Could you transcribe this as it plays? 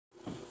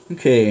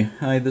Okay,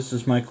 hi, this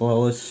is Michael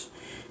Ellis,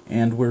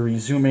 and we're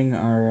resuming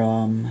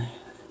our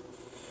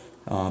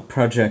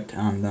project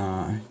on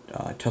the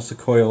Tesla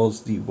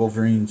coils, the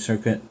Wolverine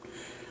circuit.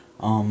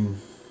 So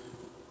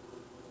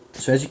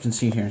as you can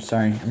see here,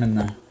 sorry, I'm in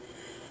the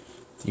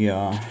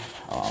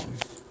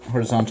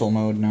horizontal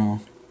mode now.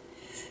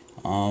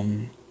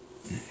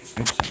 Oops,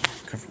 I'm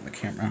covering the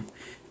camera.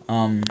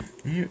 Playing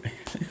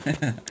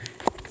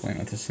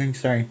with this thing,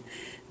 sorry.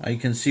 You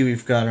can see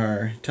we've got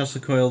our Tesla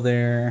coil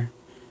there.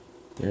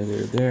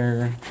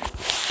 There.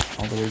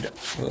 All the way down.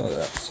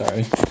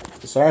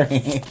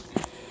 Sorry.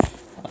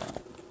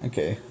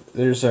 Okay,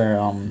 there's our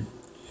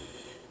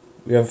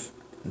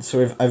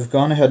I've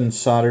gone ahead and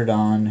soldered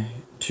on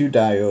two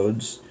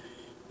diodes,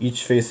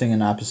 each facing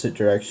an opposite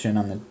direction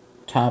on the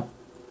top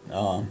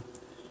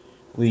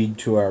lead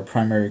to our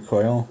primary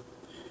coil.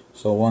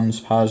 So one's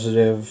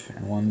positive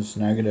and one's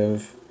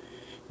negative,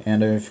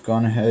 and I've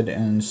gone ahead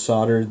and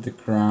soldered the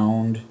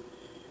ground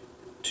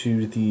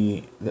to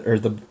the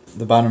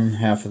bottom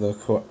half of the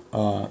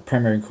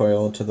primary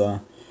coil to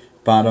the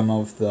bottom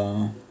of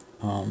the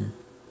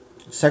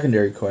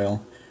secondary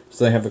coil,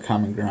 so they have a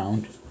common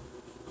ground.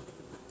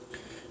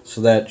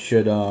 So that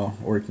should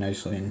work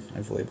nicely, and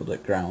I've labeled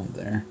it ground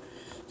there.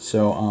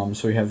 So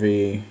we have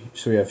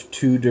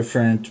two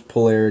different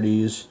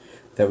polarities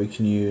that we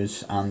can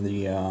use on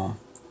the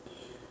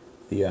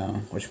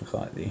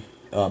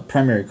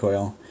primary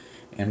coil,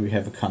 and we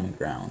have a common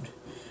ground.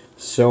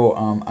 So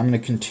I'm going to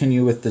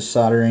continue with the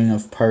soldering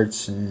of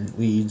parts and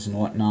leads and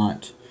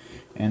whatnot,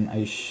 and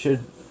I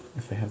should,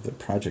 if I have the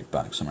project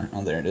box somewhere,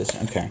 oh there it is,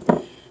 okay.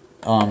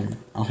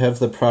 I'll have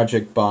the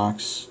project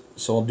box,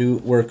 so I'll do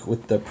work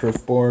with the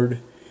perf board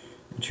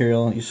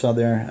material you saw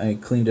there. I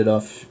cleaned it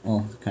off,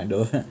 well, kind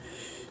of.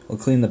 I'll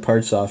clean the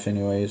parts off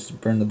anyways,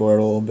 burn the board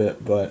a little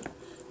bit, but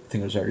I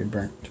think it was already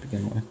burnt to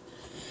begin with.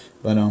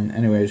 But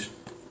anyways,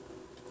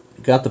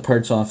 got the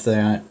parts off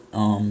that,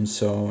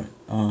 so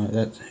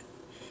that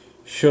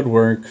should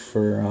work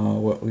for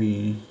what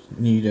we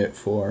need it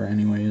for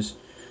anyways.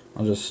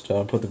 I'll just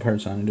put the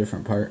parts on a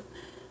different part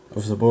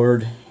of the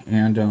board,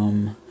 and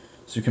so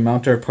we can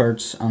mount our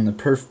parts on the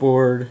perf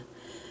board.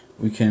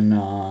 We can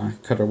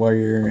cut our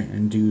wire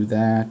and do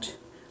that,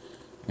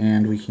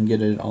 and we can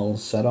get it all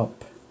set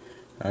up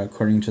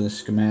according to the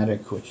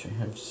schematic, which I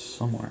have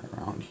somewhere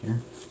around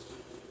here.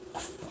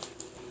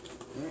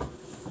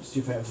 Let's see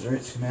if I have the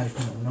right schematic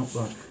in the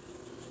notebook.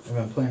 I've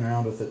been playing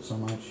around with it so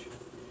much.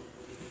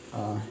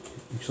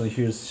 Actually,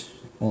 here's,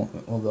 well,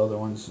 the other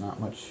one's not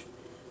much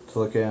to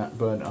look at,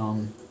 but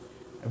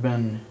I've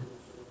been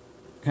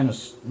kind of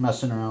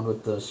messing around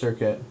with the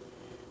circuit,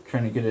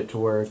 trying to get it to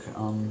work.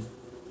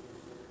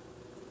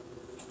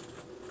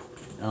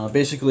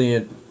 Basically,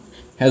 it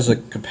has a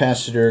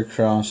capacitor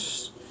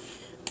across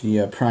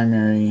the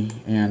primary,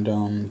 and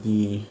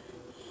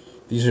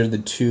these are the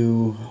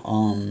two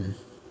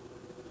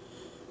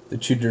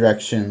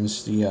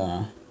directions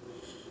the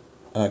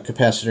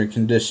capacitor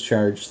can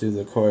discharge through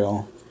the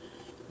coil,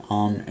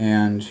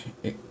 and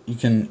you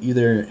can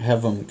either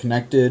have them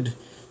connected,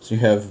 so you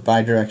have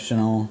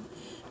bidirectional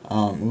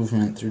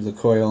movement through the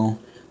coil,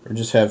 or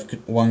just have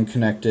one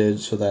connected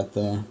so that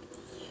the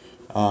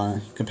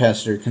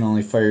capacitor can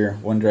only fire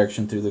one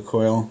direction through the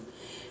coil.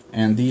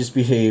 And these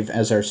behave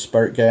as our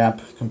spark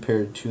gap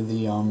compared to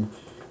the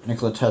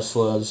Nikola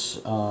Tesla's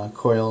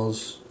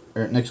coils,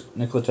 or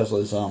Nikola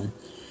Tesla's the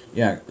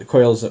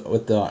coils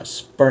with the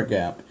spark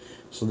gap.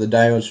 So the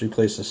diodes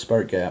replace the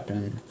spark gap,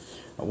 and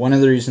one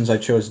of the reasons I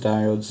chose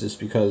diodes is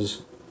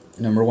because,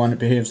 number one, it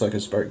behaves like a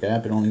spark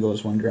gap. It only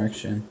goes one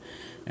direction,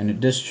 and it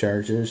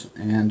discharges,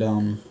 and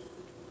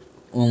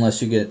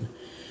unless you get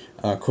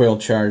a coil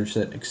charge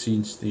that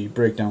exceeds the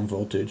breakdown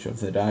voltage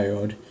of the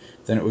diode,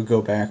 then it would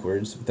go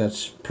backwards.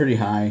 That's pretty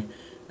high.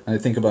 I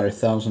think about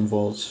 1,000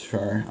 volts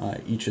for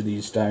each of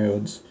these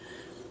diodes.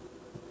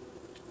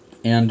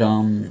 And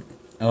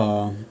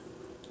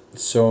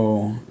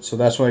so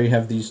that's why you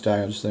have these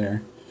diodes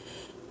there.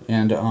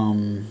 And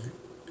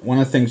one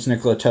of the things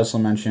Nikola Tesla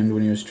mentioned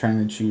when he was trying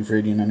to achieve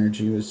radiant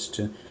energy was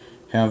to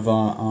have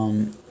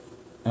a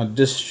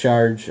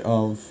discharge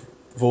of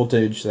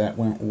voltage that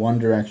went one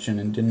direction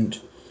and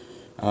didn't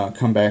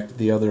come back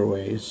the other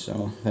way.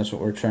 So that's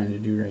what we're trying to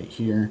do right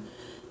here,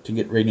 to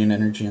get radiant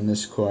energy in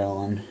this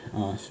coil and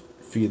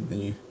feed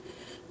the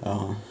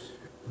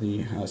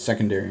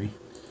secondary.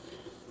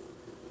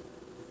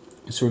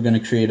 So we're going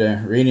to create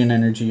a radiant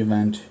energy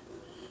event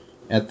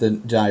at the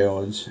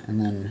diodes, and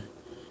then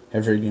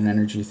have radiant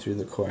energy through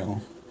the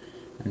coil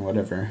and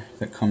whatever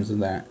that comes of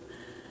that.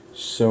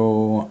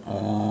 So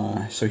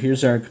so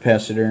here's our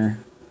capacitor.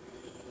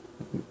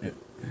 I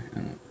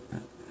don't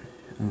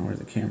know where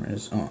the camera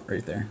is. Oh,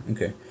 right there.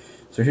 Okay.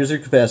 So here's our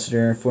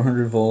capacitor,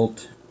 400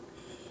 volt,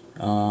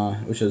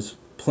 which is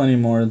plenty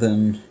more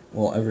than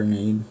we'll ever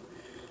need.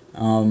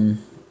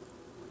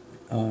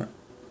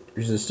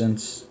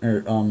 Resistance,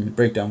 or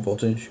breakdown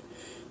voltage.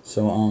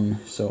 So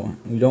so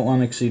we don't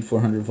want to exceed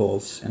 400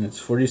 volts, and it's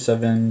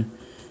 47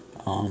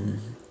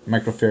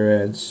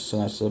 microfarads. So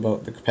that's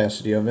about the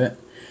capacity of it,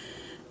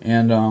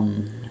 and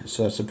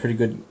so that's a pretty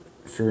good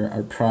for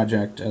our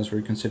project, as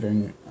we're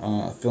considering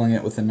filling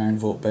it with a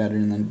 9-volt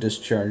battery and then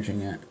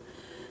discharging it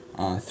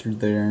through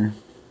there,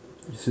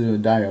 through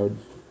the diode.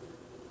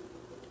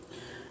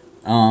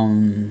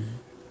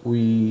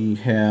 We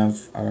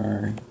have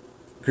our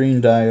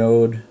green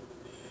diode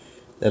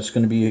that's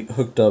going to be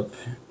hooked up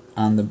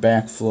on the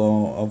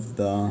backflow of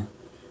the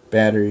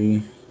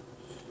battery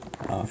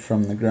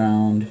from the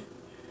ground.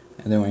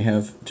 And then we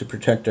have, to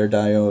protect our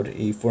diode,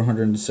 a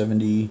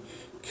 470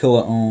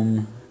 kilo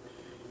ohm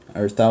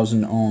or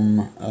 1000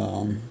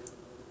 ohm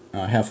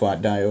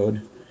half-watt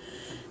diode.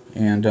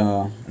 And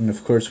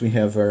of course we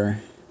have our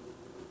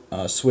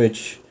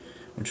switch,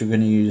 which we're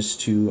going to use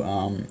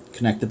to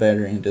connect the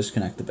battery and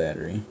disconnect the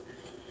battery.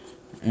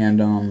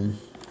 And oh,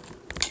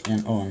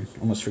 I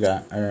almost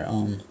forgot our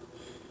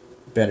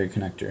battery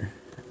connector,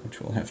 which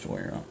we'll have to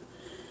wire up.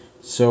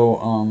 So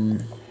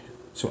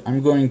so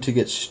I'm going to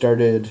get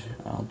started.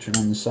 I'll turn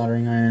on the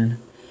soldering iron.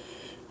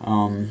 I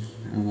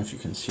don't know if you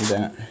can see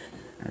that.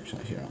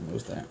 Actually, here, I'll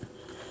move that.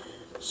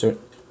 So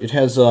it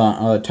has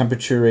a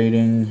temperature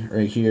rating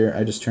right here.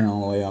 I just turn it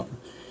all the way up.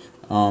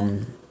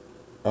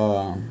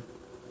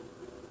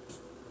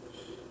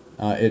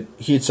 It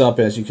heats up,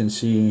 as you can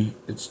see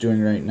it's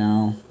doing right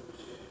now.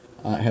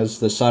 It has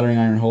the soldering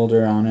iron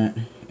holder on it,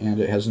 and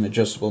it has an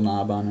adjustable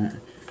knob on it.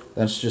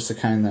 That's just the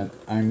kind that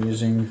I'm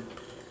using.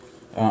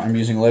 I'm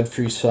using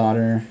lead-free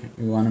solder.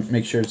 You want to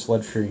make sure it's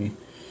lead-free,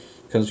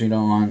 because we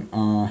don't want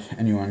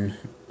anyone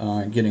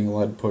getting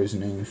lead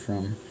poisoning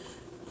from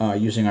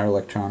using our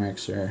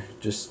electronics, or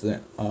just the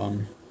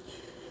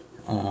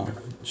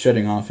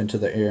shutting off into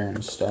the air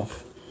and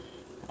stuff.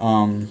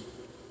 So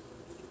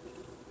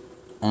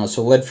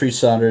lead-free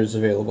solder is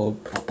available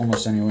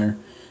almost anywhere.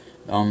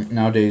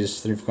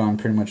 Nowadays they've gone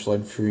pretty much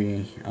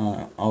lead-free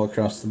all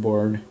across the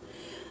board.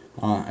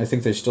 I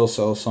think they still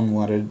sell some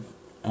leaded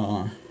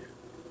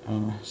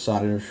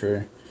solder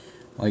for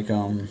like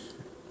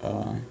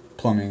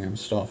plumbing and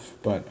stuff,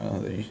 but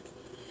they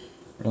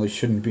really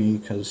shouldn't be,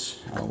 because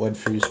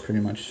lead-free is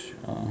pretty much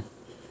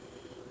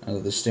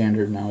the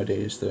standard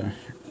nowadays, the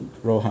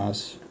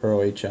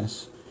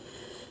RoHS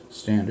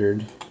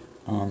standard.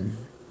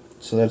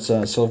 So that's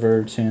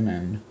silver, tin,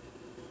 and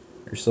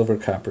or silver,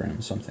 copper,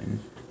 and something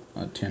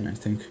tin, I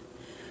think.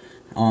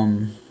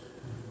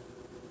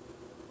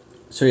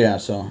 So yeah,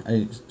 so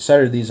I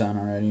soldered these on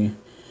already.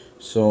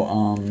 So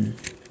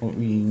what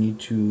we need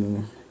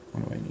to,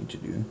 what do I need to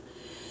do?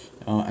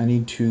 I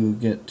need to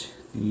get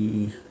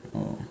the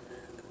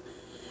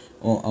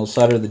well, I'll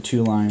solder the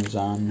 2 lines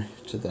on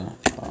to the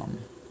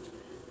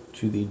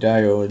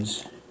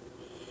diodes.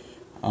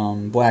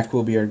 Black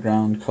will be our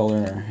ground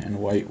color, and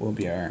white will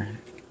be our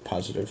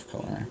positive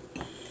color.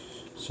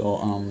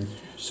 So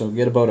so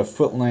get about a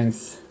foot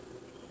length.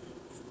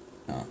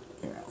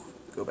 Here, I'll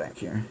go back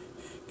here.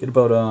 Get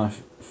about a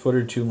foot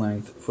or 2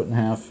 length, foot and a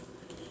half.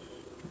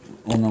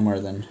 Well, no more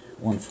than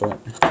 1 foot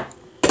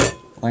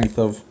length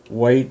of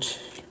white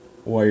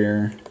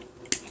wire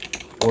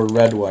or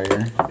red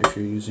wire if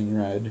you're using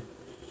red.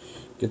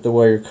 Get the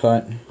wire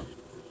cut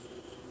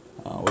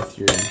with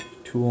your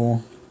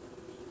tool,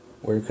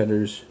 wire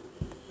cutters,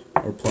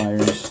 or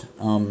pliers.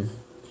 You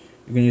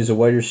can use a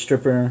wire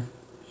stripper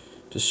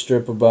to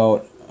strip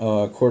about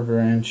a 1/4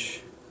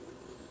 inch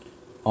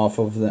off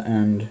of the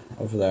end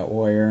of that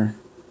wire.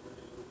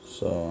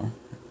 So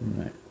I'm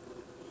going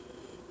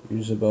to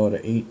use about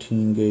an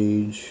 18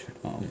 gauge.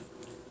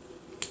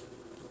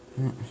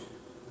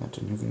 That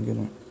didn't even get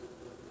it.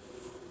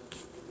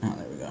 Oh,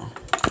 there we go.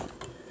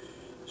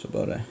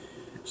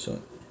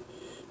 So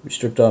we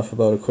stripped off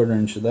about a 1/4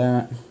 inch of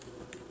that.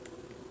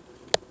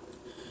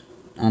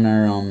 On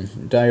our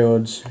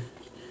diodes,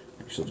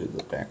 actually do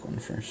the back one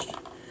first.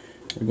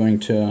 We're going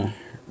to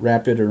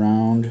wrap it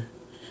around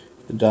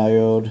the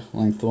diode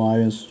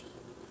lengthwise.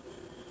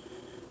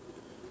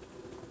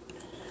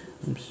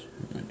 Oops,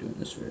 I'm not doing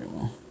this very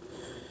well.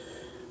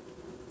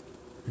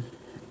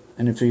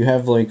 And if you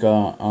have like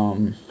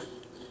a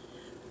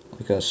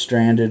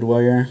stranded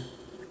wire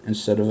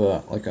instead of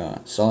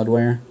a solid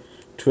wire,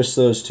 twist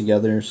those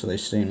together so they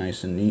stay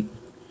nice and neat,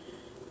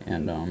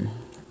 and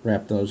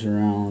wrap those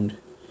around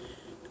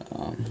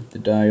the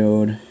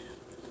diode.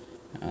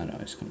 It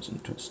always comes in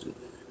twisted.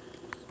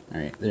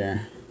 Alright,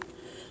 there.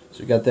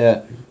 So we got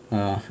that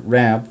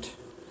wrapped,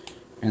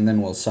 and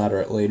then we'll solder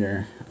it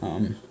later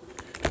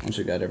once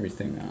we got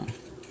everything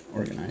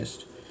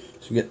organized.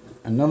 So we get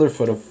another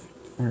foot of,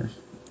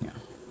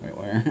 white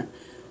wire,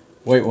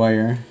 white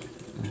wire,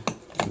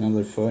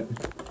 another foot.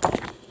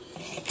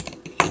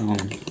 I'm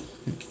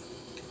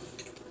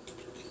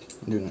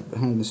doing it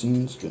behind the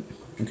scenes, but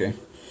okay.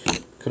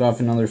 Cut off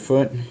another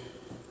foot,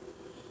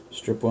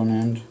 strip one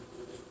end,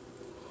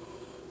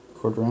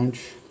 1/4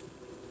 inch,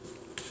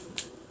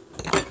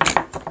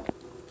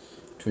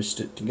 twist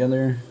it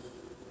together.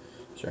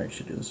 Sorry, I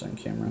should do this on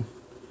camera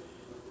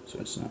so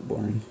it's not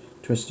boring.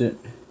 Twist it,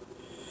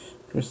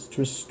 twist,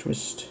 twist,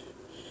 twist.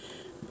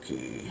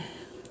 Okay,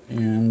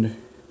 and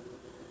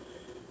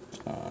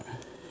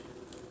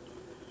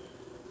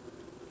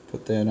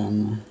put that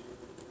on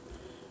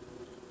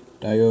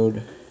the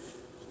diode.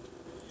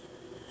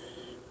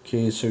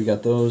 Okay, so we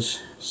got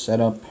those set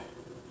up.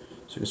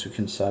 So I guess we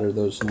can solder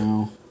those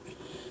now.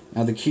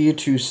 Now the key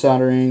to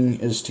soldering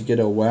is to get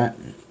a wet,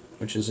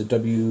 which is a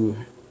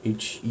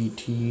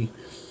W-H-E-T,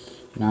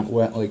 not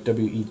wet like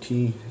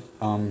W-E-T.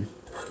 And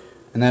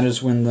that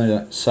is when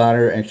the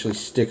solder actually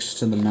sticks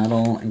to the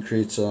metal and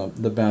creates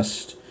the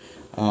best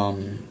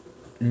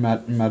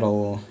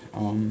metal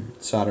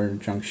solder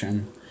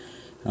junction.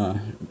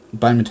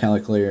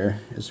 Bimetallic layer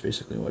is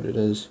basically what it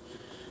is.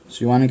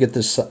 So you want to get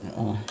this,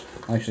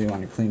 actually you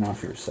want to clean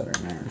off your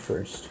soldering iron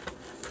first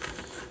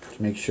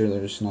to make sure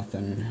there's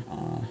nothing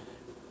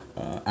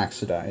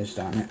oxidized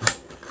on it.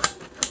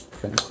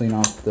 Kind of clean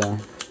off the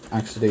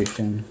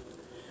oxidation.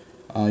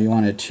 You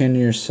want to tin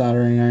your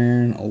soldering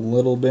iron a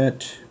little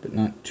bit, but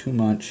not too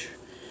much,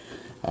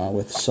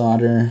 with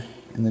solder,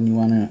 and then you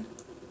want to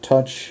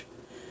touch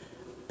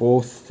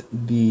both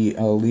the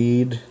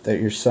lead that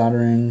you're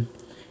soldering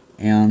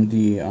and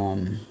the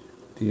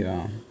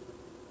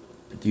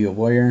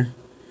wire,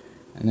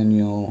 and then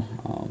you'll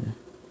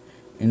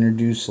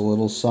introduce a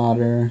little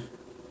solder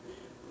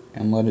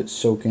and let it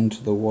soak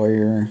into the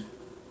wire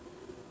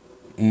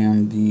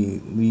and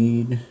the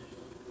lead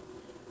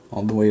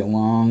all the way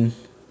along.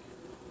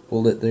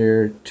 Hold it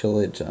there till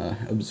it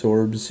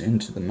absorbs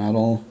into the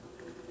metal,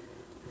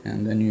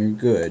 and then you're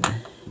good.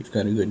 You've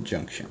got a good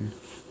junction.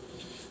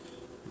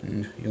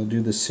 And you'll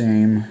do the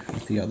same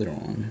with the other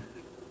one.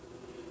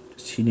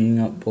 Just heating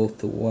up both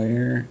the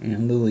wire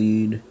and the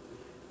lead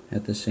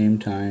at the same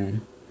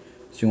time.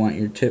 So you want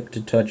your tip to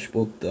touch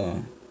both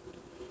the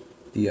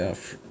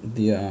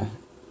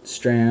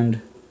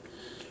strand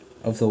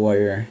of the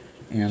wire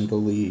and the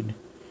lead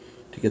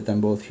to get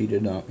them both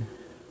heated up.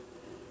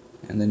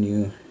 And then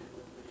you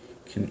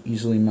can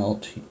easily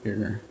melt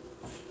your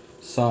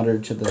solder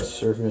to the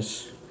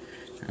surface,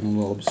 and it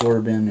will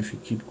absorb in if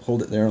you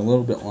hold it there a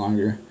little bit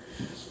longer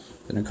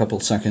than a couple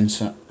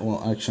seconds.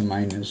 Well, actually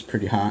mine is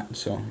pretty hot,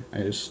 so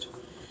I just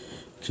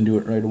can do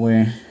it right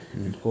away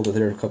and hold it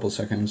there a couple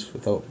seconds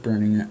without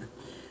burning up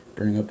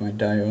my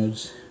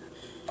diodes.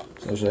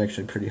 So those are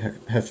actually pretty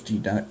hefty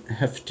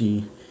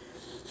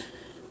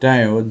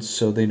diodes,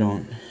 so they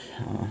don't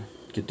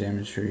get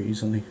damaged very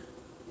easily.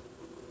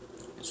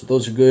 So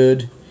those are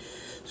good.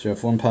 So you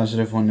have one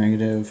positive, one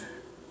negative.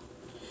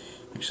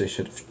 Actually, I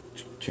should have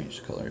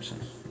changed the colors.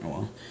 Oh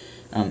well.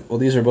 Well,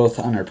 these are both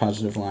on our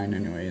positive line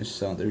anyways,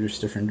 so they're just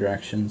different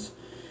directions.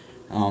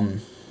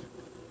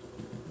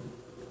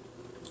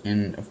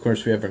 And of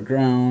course we have our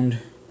ground,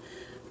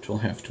 which we'll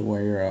have to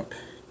wire up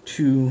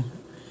to.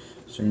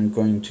 So I'm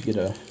going to get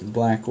a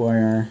black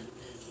wire,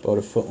 about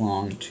a foot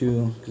long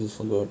too, because this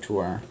will go to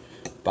our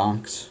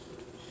box.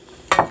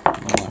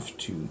 We'll have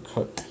to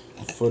cut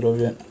a foot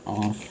of it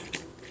off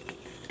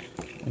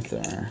with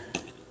our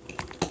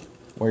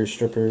wire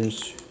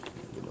strippers.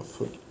 Get a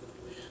foot,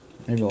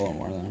 maybe a little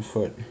more than a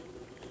foot.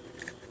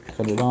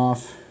 Cut it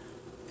off.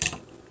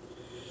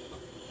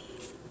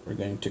 We're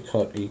going to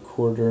cut a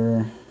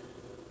quarter.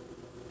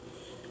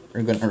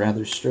 We're going to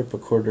rather strip a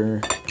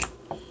 1/4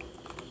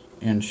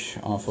 inch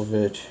off of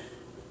it.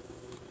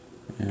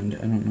 And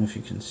I don't know if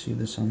you can see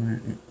this on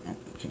there. No, you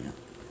can't.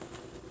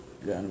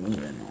 Gotta move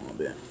in a little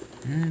bit.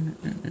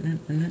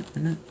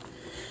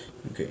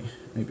 Okay,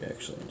 maybe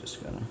actually I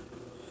just gotta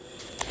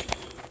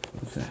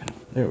move that out.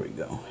 There we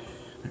go.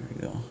 There we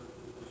go.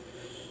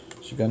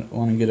 So you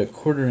want to get a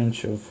 1/4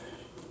 inch of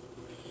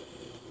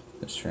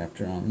this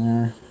raptor on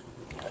there.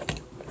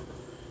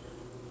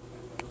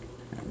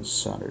 And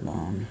soldered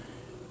on.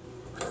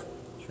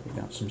 Sure we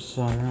got some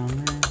solder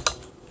on there.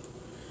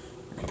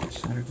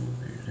 Solder glue,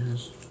 there it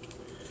is.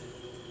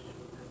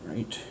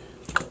 Right.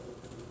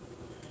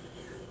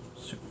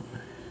 So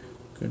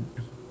good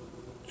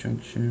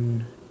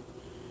junction.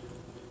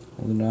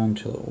 Hold it on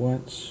until it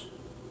wets.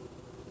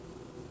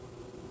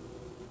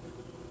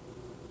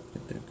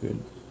 Get that good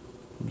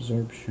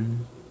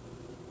absorption.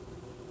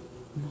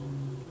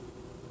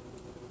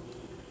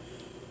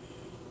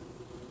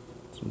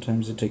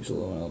 Sometimes it takes a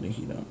little while to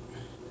heat up.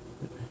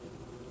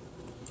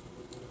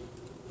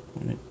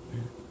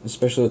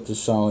 Especially with the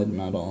solid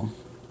metal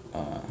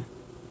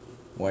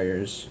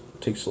wires,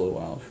 it takes a little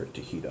while for it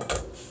to heat up.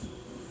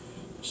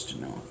 Just to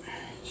know.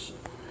 So,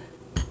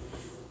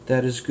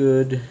 that is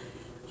good.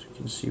 As you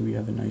can see, we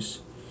have a nice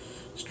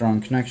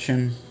strong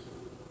connection.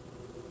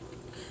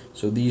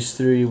 So these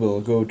three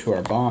will go to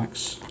our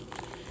box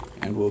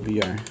and will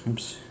be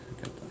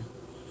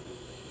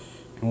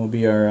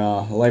our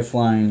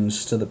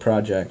lifelines to the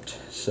project.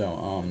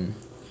 So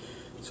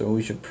so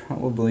we should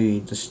probably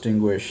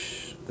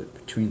distinguish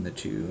between the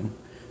two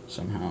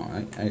somehow.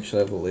 I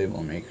actually have a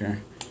label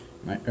maker.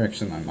 My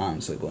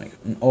mom's label maker.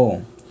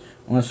 Oh,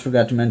 almost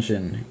forgot to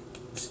mention,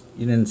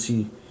 you didn't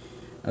see,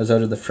 I was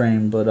out of the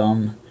frame, but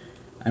I'm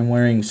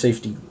wearing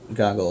safety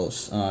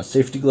goggles.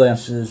 Safety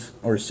glasses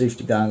or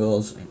safety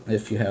goggles,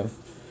 if you have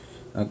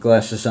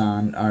glasses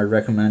on, are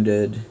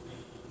recommended.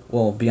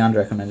 Well, beyond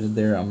recommended,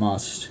 they're a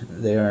must.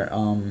 They are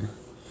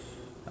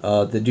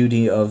the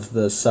duty of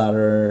the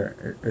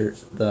solderer, or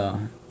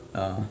the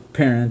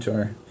parent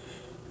or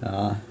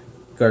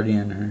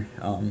guardian or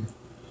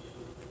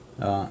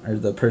or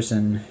the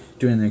person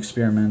doing the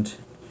experiment,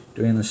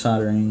 doing the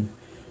soldering,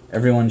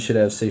 everyone should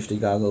have safety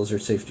goggles or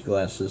safety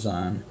glasses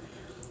on,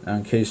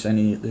 in case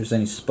there's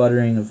any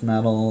sputtering of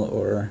metal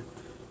or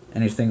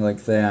anything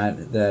like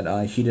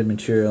that heated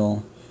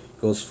material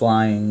goes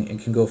flying. It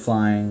can go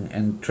flying,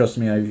 and trust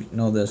me, I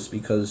know this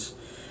because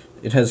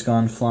it has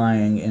gone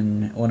flying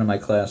in one of my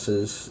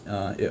classes.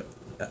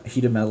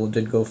 Heated metal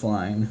did go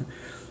flying.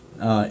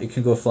 It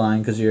can go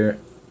flying because you're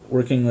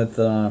working with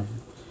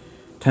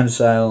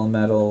tensile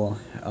metal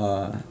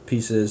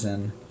pieces,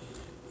 and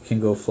it can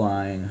go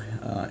flying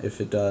if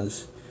it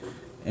does.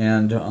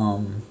 And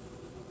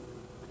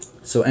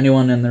so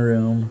anyone in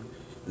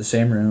the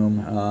same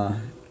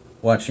room,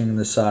 watching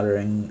the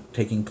soldering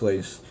taking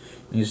place,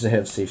 needs to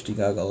have safety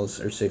goggles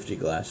or safety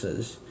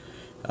glasses,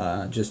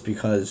 just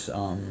because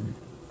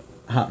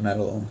hot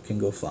metal can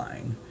go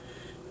flying,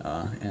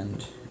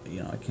 and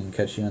it can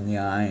catch you in the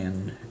eye,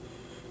 and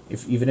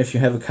even if you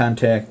have a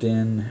contact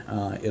in,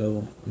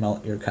 it'll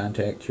melt your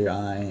contact to your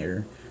eye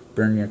or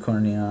burn your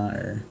cornea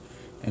or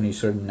any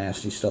sort of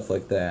nasty stuff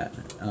like that.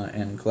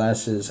 And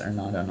glasses are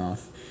not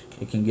enough.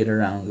 You can get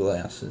around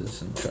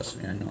glasses, and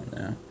trust me, I know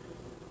that.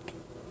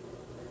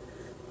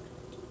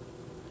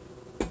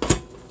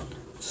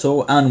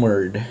 So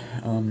onward.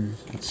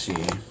 Let's see.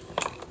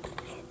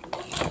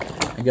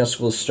 I guess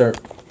we'll start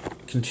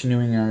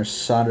continuing our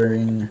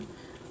soldering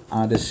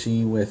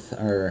odyssey with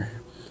our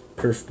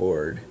perf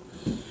board.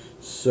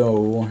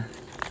 So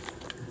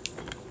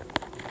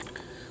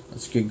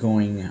let's get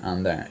going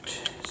on that.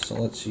 So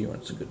let's see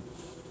what's a good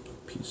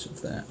piece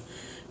of that.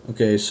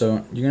 Okay,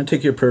 so you're gonna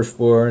take your perf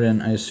board,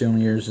 and I assume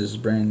yours is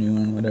brand new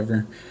and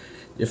whatever.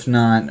 If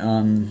not,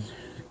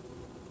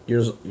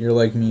 you're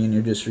like me and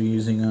you're just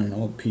reusing an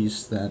old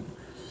piece that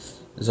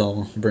is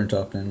all burnt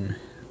up and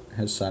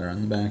has solder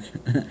on the back.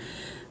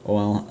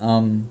 Well,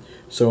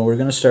 so we're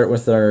gonna start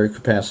with our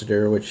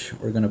capacitor, which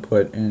we're gonna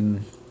put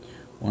in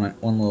one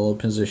little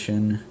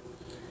position,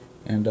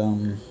 and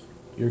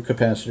your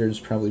capacitor is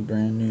probably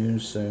brand new,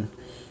 so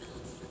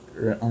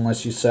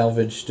unless you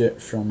salvaged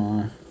it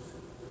from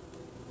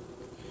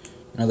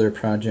another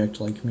project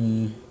like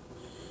me,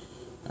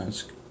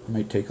 it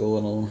might take a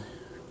little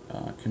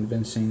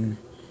convincing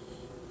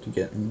to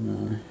get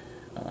in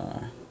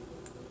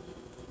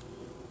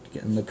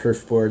the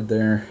perf board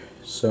there.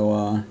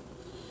 So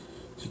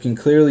you can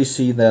clearly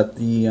see that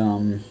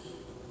the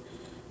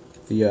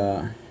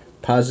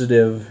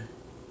positive.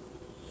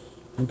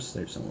 Oops,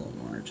 there's a little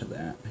more to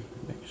that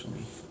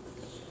actually.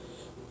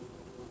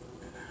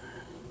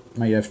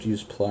 Might have to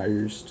use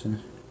pliers to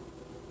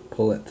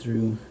pull it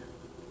through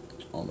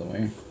all the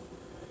way.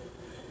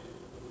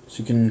 So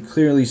you can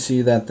clearly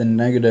see that the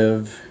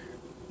negative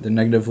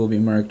will be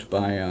marked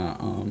by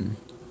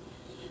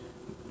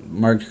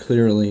marked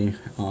clearly.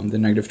 The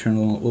negative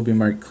terminal will be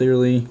marked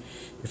clearly.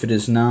 If it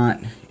is not,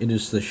 it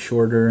is the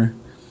shorter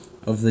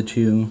of the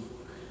two.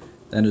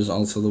 That is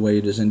also the way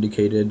it is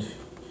indicated.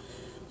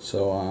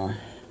 So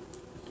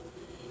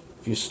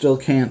if you still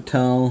can't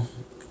tell,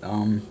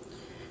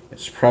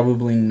 it's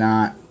probably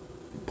not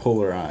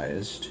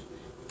polarized.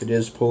 If it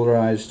is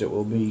polarized, it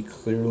will be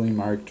clearly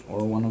marked,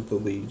 or one of the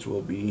leads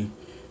will be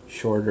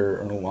shorter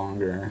or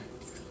longer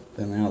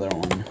than the other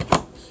one,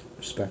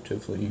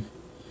 respectively,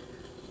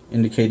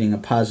 indicating a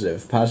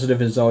positive.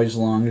 Positive is always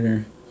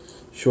longer,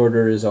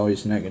 shorter is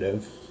always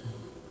negative,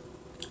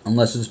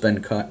 unless it's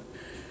been cut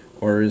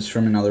or is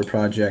from another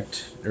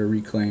project or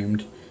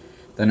reclaimed.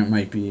 Then it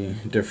might be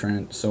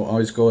different. So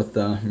always go with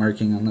the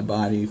marking on the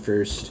body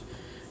first,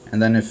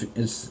 and then if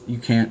you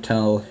can't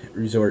tell,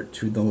 resort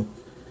to the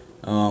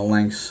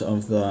lengths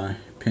of the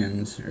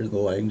pins, or the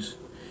legs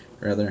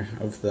rather,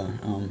 of the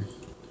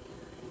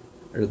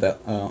or the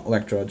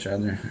electrodes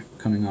rather,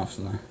 coming off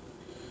the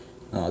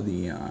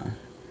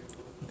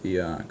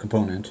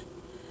component.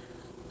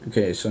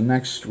 Okay, so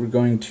next we're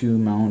going to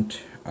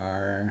mount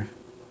our.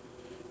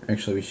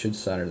 Actually, we should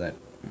solder that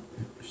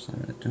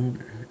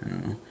down. I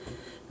don't know.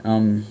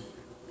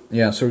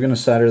 Yeah, so we're gonna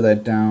solder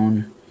that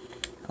down.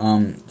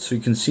 So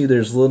you can see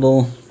there's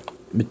little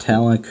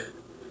metallic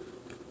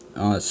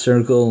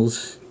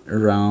circles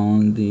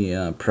around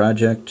the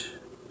project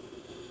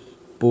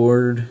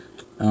board.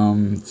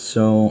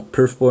 So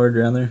perf board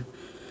rather.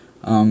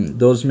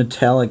 Those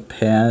metallic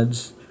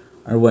pads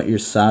are what your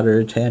solder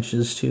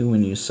attaches to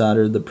when you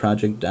solder the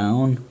project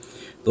down.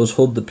 Those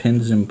hold the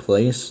pins in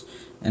place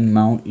and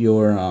mount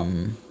your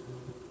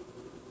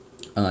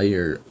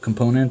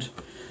component.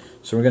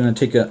 So we're gonna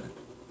take a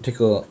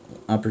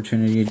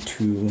opportunity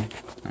to,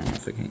 I don't know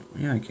if I can,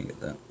 yeah, I can get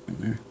that in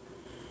there.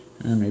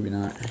 Maybe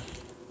not.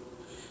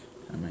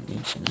 I might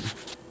need some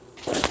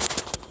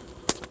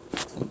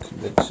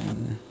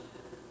convincing.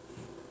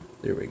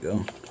 There we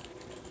go.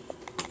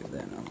 Get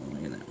that out of the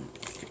way. That one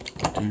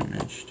get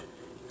damaged.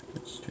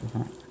 It's too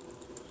hot.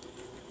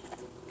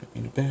 Don't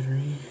need a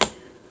battery.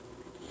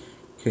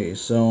 Okay,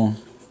 so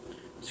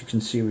as you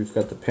can see, we've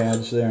got the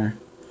pads there.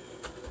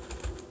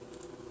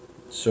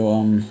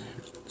 So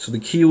so the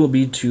key will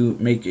be to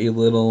make a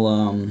little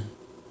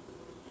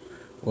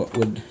what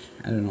would,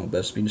 I don't know,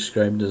 best be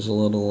described as a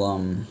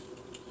little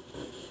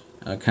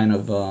kind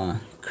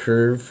of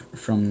curve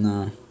from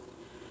the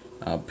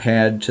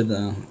pad to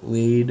the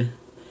lead,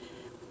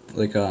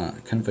 like a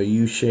kind of a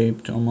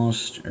U-shaped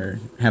almost, or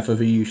half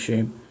of a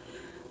U-shape,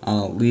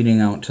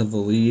 leading out to the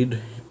lead,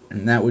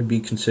 and that would be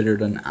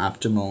considered an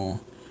optimal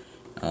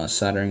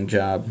soldering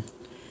job.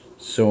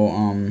 So,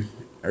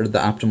 or the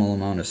optimal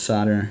amount of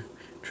solder.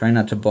 Try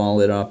not to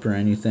ball it up or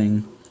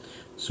anything.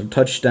 So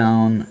touch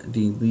down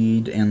the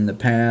lead and the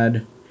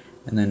pad,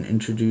 and then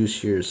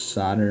introduce your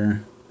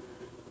solder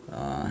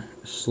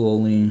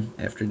slowly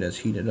after it has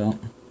heated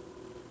up.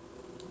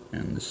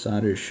 And the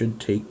solder should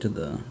take to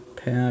the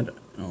pad.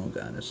 Oh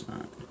god, it's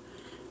not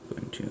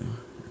going to.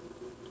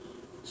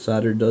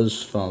 Solder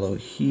does follow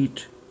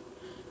heat.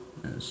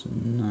 It's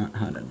not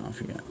hot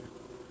enough yet.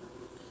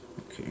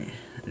 Okay,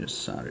 I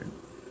just soldered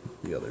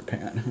the other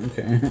pad.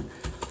 Okay.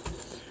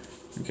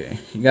 Okay,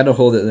 you gotta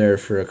hold it there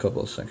for a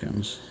couple of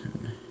seconds.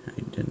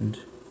 I didn't.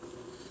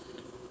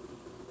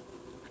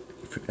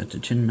 I forgot to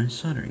tin my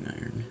soldering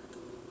iron.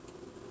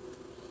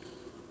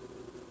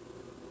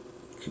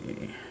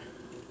 Okay.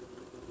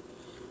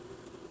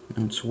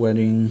 Now it's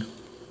wetting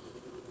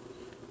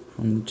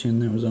from the tin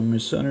that was on my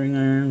soldering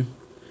iron.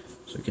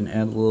 So I can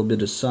add a little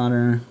bit of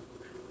solder.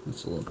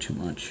 That's a little too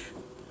much.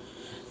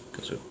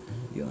 Because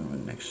the other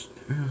one next.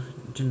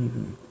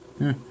 Didn't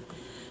even.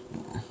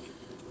 Oh.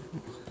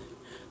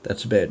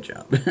 That's a bad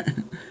job.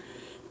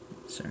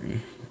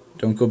 Sorry.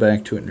 Don't go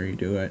back to it and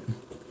redo it,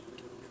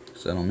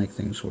 because that'll make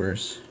things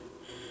worse.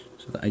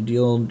 So the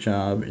ideal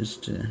job is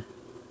to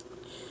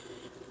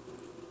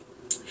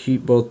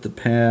heat both the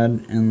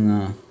pad and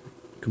the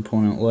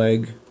component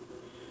leg,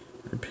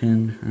 or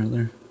pin,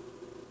 rather.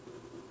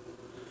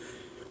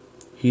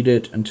 Heat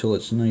it until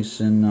it's nice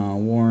and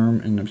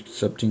warm and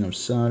accepting of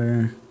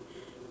solder.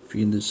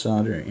 Feed the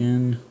solder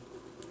in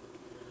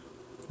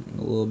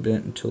a little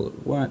bit until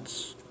it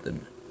wets.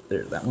 Then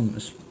there, that one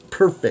was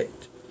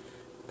perfect.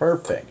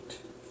 Perfect.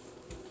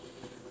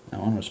 That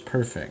one was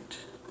perfect.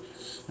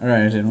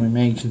 Alright, and we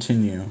may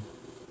continue.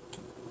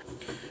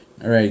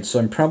 Alright, so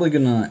I'm probably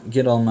gonna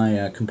get all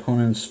my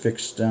components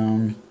fixed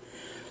down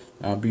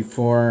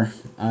before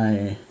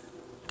I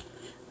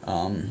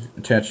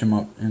attach them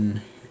up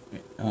and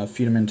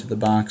feed them into the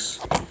box.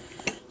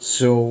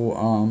 So,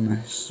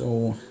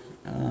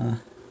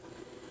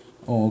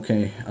 oh,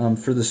 okay.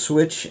 For the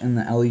switch and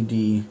the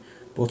LED,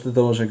 both of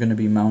those are going to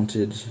be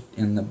mounted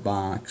in the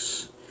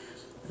box,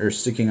 or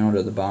sticking out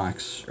of the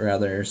box,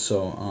 rather.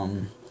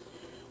 So,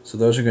 so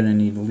those are going to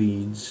need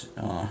leads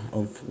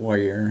of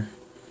wire,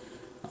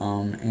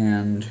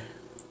 and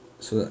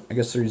so I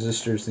guess the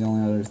resistor is the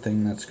only other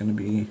thing that's going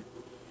to be,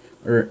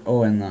 or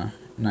oh, and the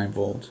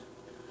 9-volt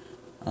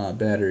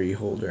battery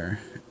holder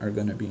are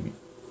going to be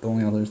the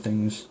only other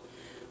things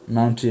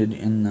mounted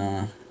in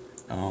the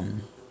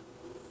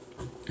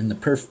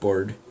perf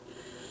board.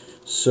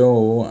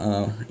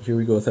 So here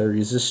we go with our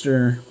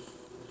resistor.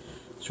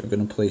 So we're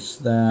going to place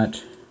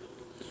that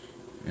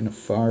in a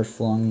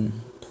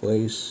far-flung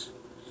place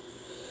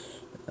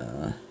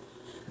on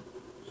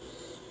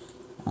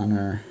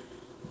our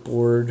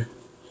board.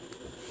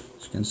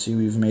 As you can see,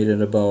 we've made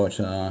it about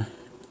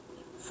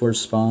 4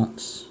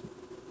 spots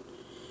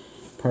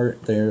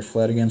apart there,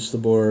 flat against the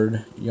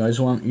board. You always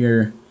want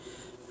your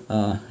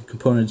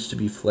components to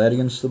be flat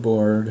against the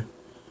board,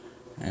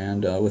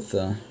 and with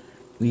the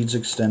leads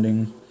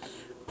extending.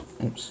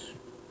 Oops.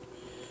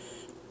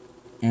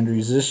 And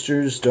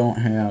resistors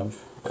don't have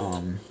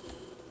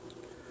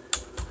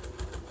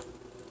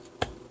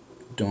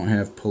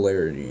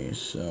polarity,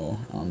 so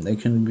they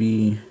can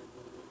be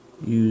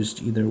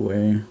used either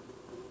way.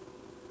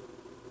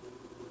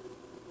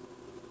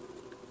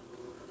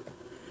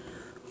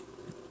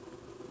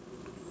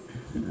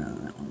 No,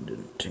 that one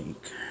didn't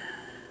take.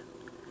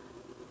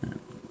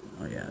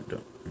 Oh yeah,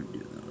 don't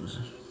redo those.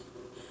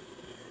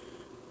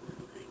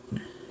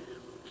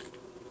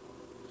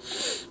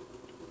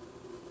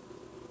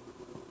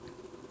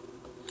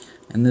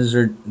 And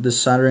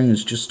this soldering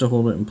is just to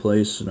hold it in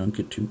place, so don't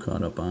get too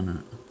caught up on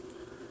it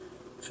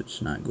if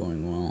it's not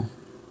going well.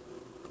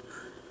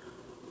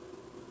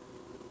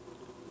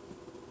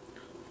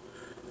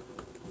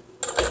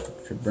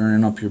 If you're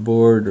burning up your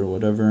board or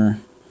whatever,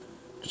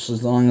 just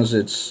as long as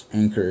it's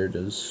anchored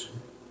is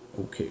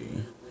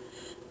okay.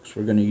 Because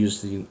we're going to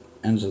use the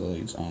ends of the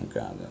leads. Oh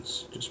god,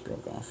 that's just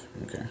broke off.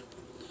 Okay.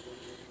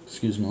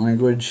 Excuse my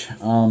language.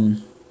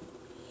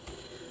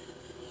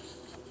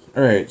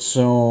 Alright,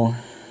 so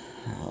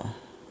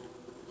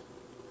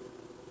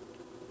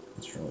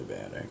it's really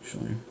bad,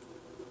 actually.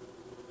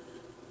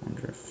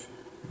 Wonder if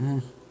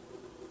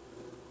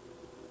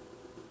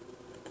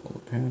pull the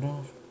pad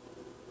off.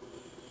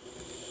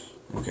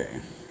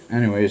 Okay.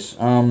 Anyways,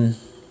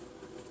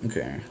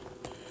 okay.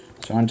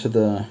 So onto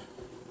the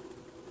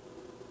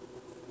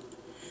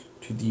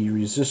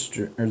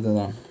resistor, or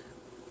the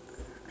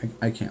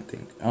I can't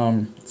think.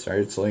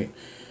 Sorry, it's late.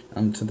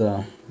 To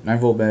the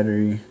 9-volt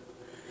battery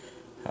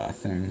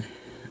thing.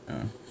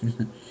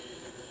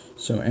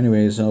 So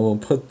anyways, we'll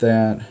put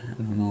that, I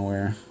don't know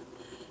where,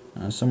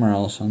 somewhere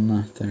else on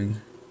the thing,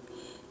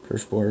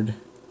 perf board.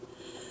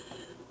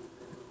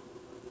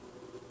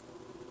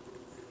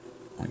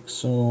 like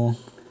so.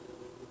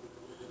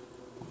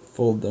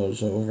 Fold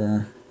those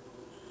over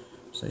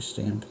so they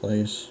stay in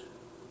place.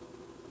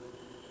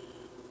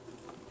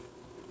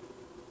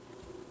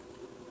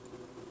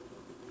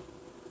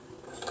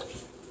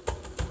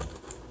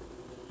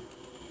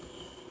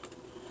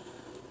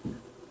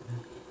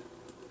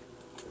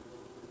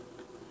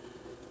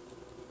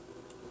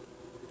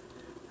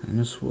 And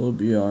this will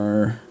be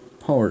our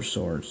power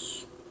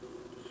source.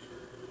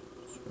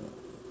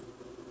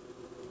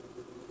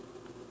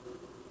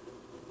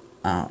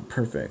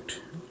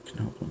 Perfect. You can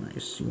help when I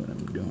see what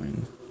I'm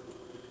doing.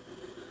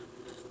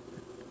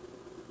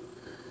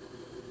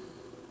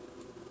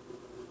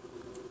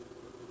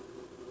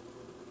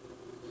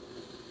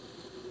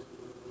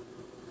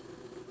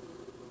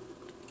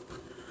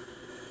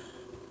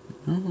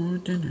 No,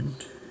 it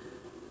didn't.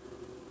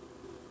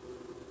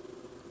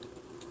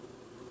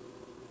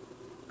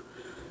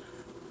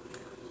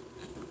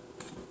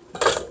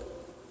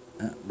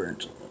 That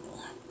burnt a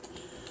little.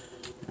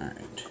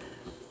 Alright.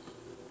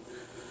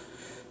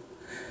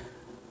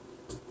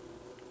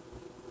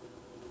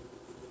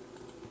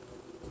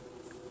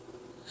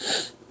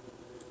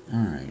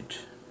 Alright.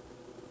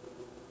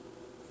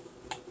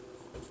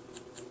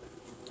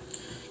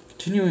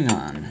 Continuing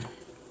on.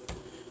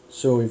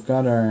 So we've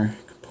got our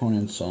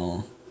components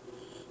all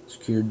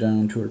secured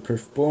down to our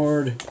perf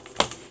board.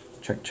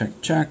 Check,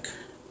 check, check.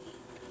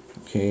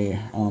 Okay,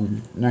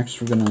 next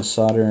we're going to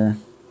solder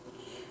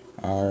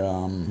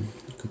our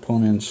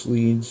components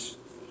leads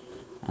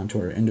onto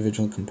our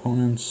individual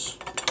components.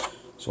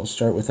 So I'll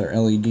start with our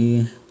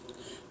LED.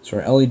 So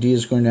our LED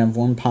is going to have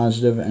one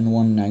positive and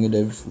one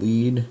negative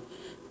lead.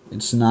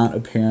 It's not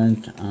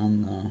apparent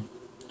on the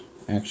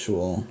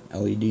actual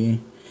LED,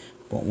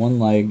 but one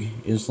leg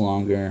is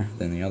longer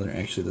than the other.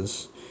 Actually,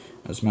 this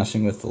I was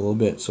messing with a little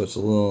bit, so it's a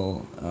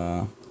little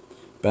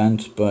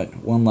bent, but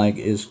one leg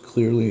is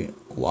clearly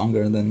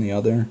longer than the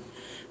other,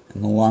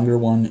 and the longer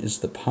one is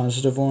the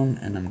positive one,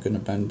 and I'm going to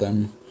bend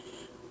them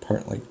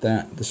apart like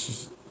that. This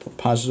is the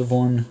positive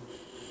one,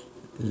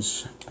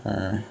 is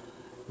our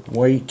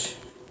white.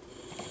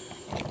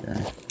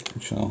 Here,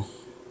 actually, I'll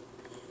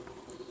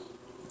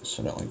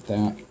set it like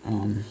that.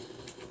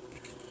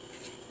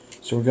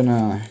 So we're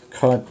gonna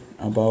cut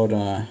about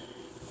a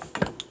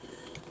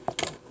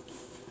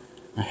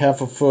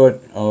half a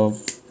foot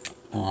of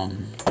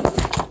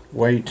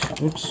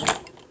white. Oops.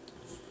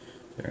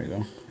 There we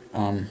go.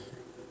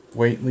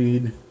 White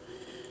lead.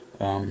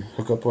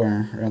 Hook up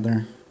wire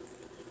rather.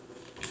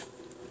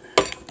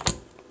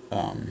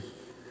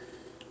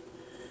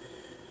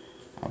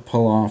 I'll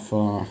pull off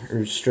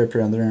or strip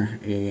rather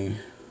a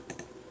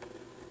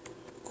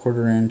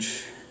 1/4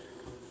 inch.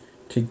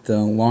 Take the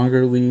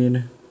longer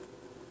lead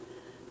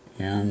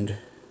and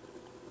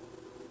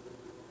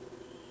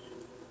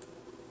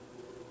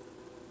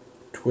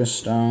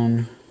twist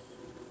on.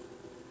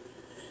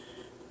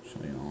 So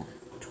I'll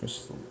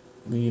twist the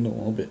lead a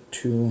little bit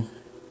too,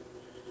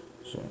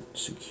 so it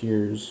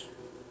secures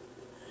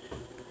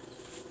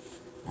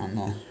on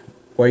the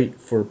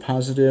white for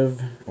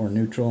positive or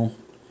neutral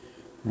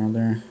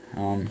rather.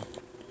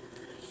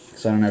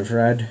 Because I don't have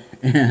red,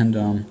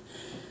 and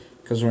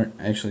because we're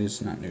actually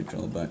it's not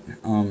neutral, but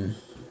and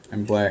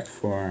black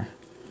for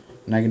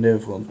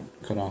negative. We'll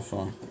cut off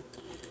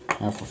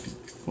half a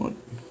foot.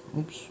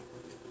 Oops.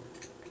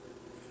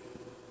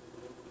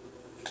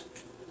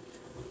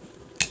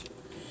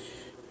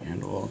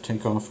 And we'll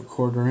take off a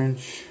 1/4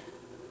 inch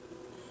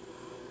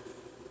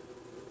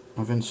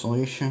of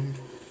insulation.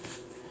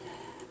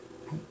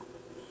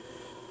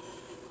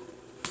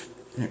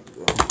 There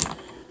we go.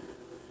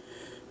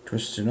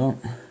 Twist it up.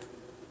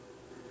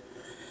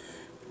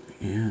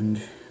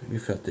 And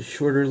we've got the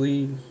shorter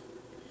lead,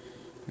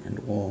 and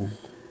we'll.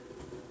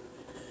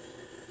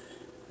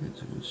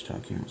 Someone's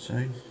talking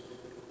outside.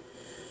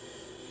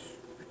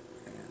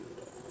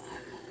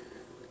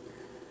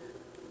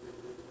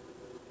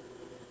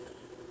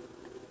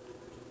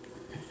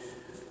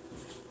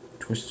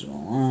 Twist it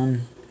all on.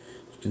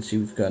 You can see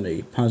we've got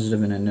a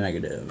positive and a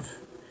negative,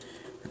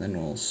 and then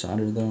we'll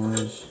solder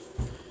those.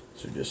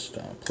 So just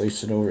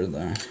place it over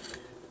the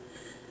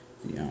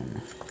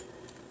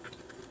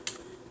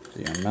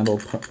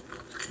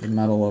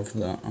metal of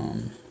the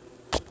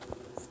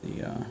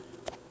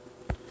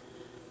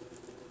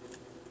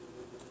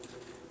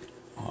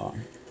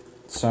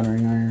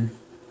soldering iron,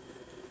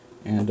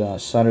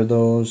 and solder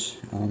those.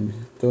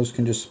 Those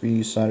can just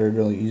be soldered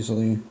really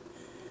easily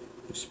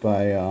just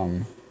by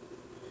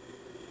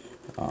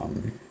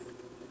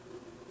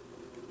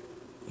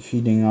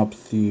heating up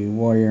the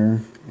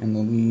wire and the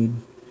lead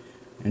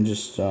and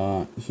just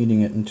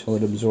heating it until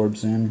it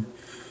absorbs in.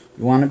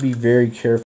 You want to be very careful